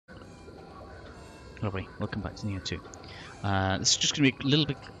Lovely. Welcome back to Nioh 2. This is just going to be a little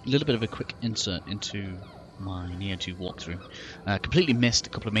bit of a quick insert into my Nioh 2 walkthrough. Completely missed a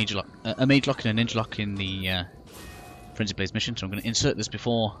couple of mage lock and a ninja lock in the Frenzied Blaze mission, so I'm going to insert this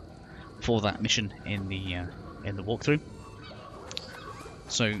before that mission in the walkthrough.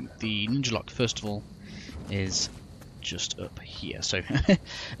 So the ninja lock, first of all, is just up here. So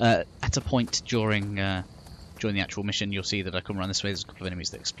at a point during the actual mission, you'll see that I come around this way. There's a couple of enemies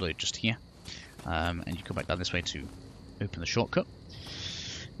that explode just here. And you come back down this way to open the shortcut.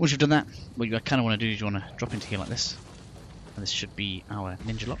 Once you've done that, what you kind of want to do is you want to drop into here like this, and this should be our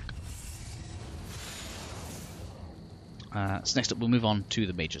ninja lock. So next up we'll move on to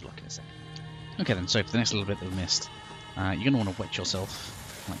the mage's lock in a second. Okay then, so for the next little bit that we missed, you're going to want to wet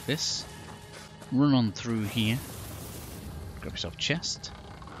yourself like this, run on through here, grab yourself a chest,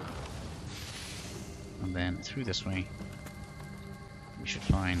 and then through this way we should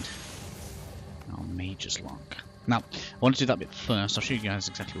find our mage's lock. Now, I want to do that bit first. I'll show you guys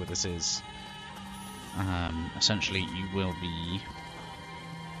exactly what this is. Essentially, you will be...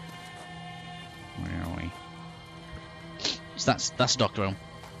 Where are we? So that's Dr. L.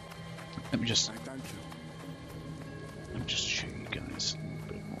 Let me just show you guys a little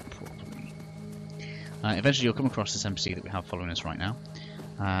bit more properly. Eventually, you'll come across this NPC that we have following us right now.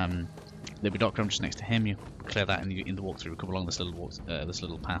 There'll be Dr. M just next to him. You'll clear that in the walkthrough. We'll come along this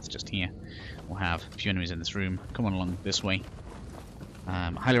little path just here. We'll have a few enemies in this room. Come on along this way.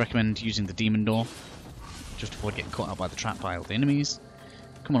 I highly recommend using the demon door, just to avoid getting caught out by the trap by all the enemies.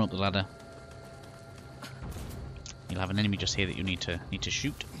 Come on up the ladder. You'll have an enemy just here that you need to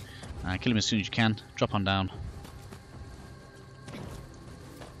shoot. Kill him as soon as you can. Drop on down.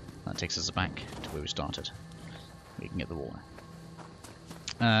 That takes us back to where we started. We can get the water.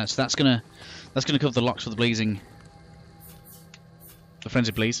 So that's gonna cover the locks for the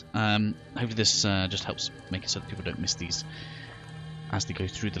Frenzied Blaze. Hopefully this just helps make it so that people don't miss these as they go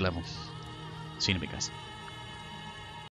through the level. See you in a bit, guys.